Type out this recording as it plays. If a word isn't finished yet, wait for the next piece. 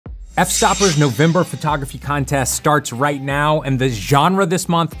Fstoppers November photography contest starts right now, and the genre this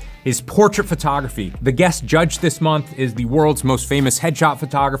month is portrait photography. The guest judge this month is the world's most famous headshot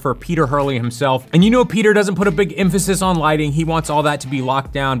photographer, Peter Hurley himself. And you know Peter doesn't put a big emphasis on lighting. He wants all that to be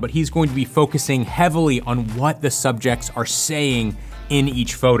locked down, but he's going to be focusing heavily on what the subjects are saying in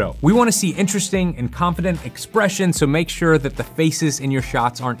each photo. We wanna see interesting and confident expression, so make sure that the faces in your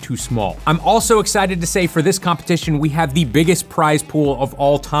shots aren't too small. I'm also excited to say for this competition, we have the biggest prize pool of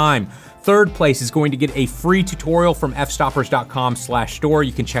all time. Third place is going to get a free tutorial from fstoppers.com/store.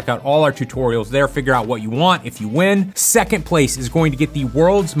 You can check out all our tutorials there, figure out what you want if you win. Second place is going to get the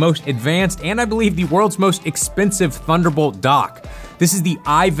world's most advanced, and I believe the world's most expensive Thunderbolt dock. This is the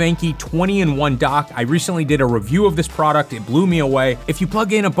iVanke 20-in-1 dock. I recently did a review of this product. It blew me away. If you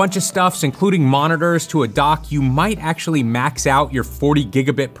plug in a bunch of stuffs, including monitors, to a dock, you might actually max out your 40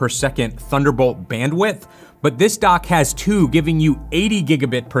 gigabit per second Thunderbolt bandwidth. But this dock has two, giving you 80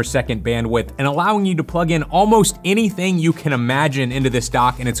 gigabit per second bandwidth and allowing you to plug in almost anything you can imagine into this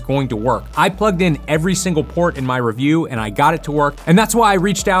dock, and it's going to work. I plugged in every single port in my review and I got it to work, and that's why I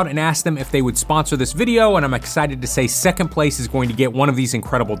reached out and asked them if they would sponsor this video, and I'm excited to say second place is going to get one of these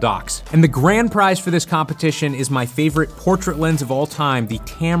incredible docks. And the grand prize for this competition is my favorite portrait lens of all time, the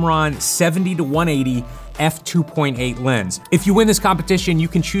Tamron 70-180 f2.8 lens. If you win this competition, you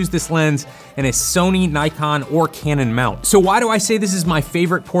can choose this lens in a Sony, Nikon, or Canon mount. So why do I say this is my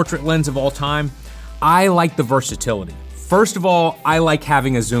favorite portrait lens of all time? I like the versatility. First of all, I like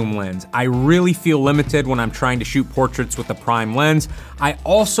having a zoom lens. I really feel limited when I'm trying to shoot portraits with a prime lens. I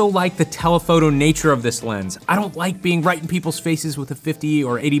also like the telephoto nature of this lens. I don't like being right in people's faces with a 50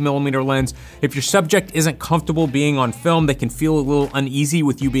 or 80mm lens. If your subject isn't comfortable being on film, they can feel a little uneasy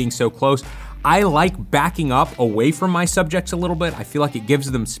with you being so close. I like backing up away from my subjects a little bit. I feel like it gives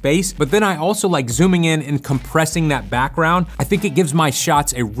them space, but then I also like zooming in and compressing that background. I think it gives my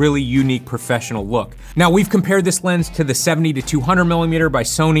shots a really unique professional look. Now, we've compared this lens to the 70-200mm by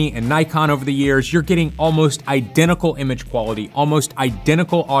Sony and Nikon over the years. You're getting almost identical image quality, almost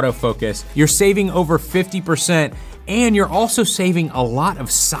identical autofocus. You're saving over 50%, and you're also saving a lot of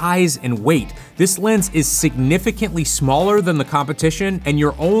size and weight. This lens is significantly smaller than the competition, and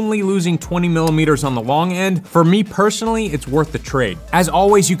you're only losing 20mm on the long end. For me personally, it's worth the trade. As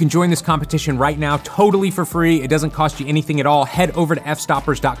always, you can join this competition right now totally for free. It doesn't cost you anything at all. Head over to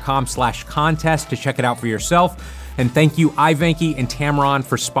fstoppers.com/contest to check it out for yourself. And thank you iVanke and Tamron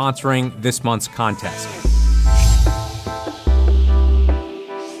for sponsoring this month's contest.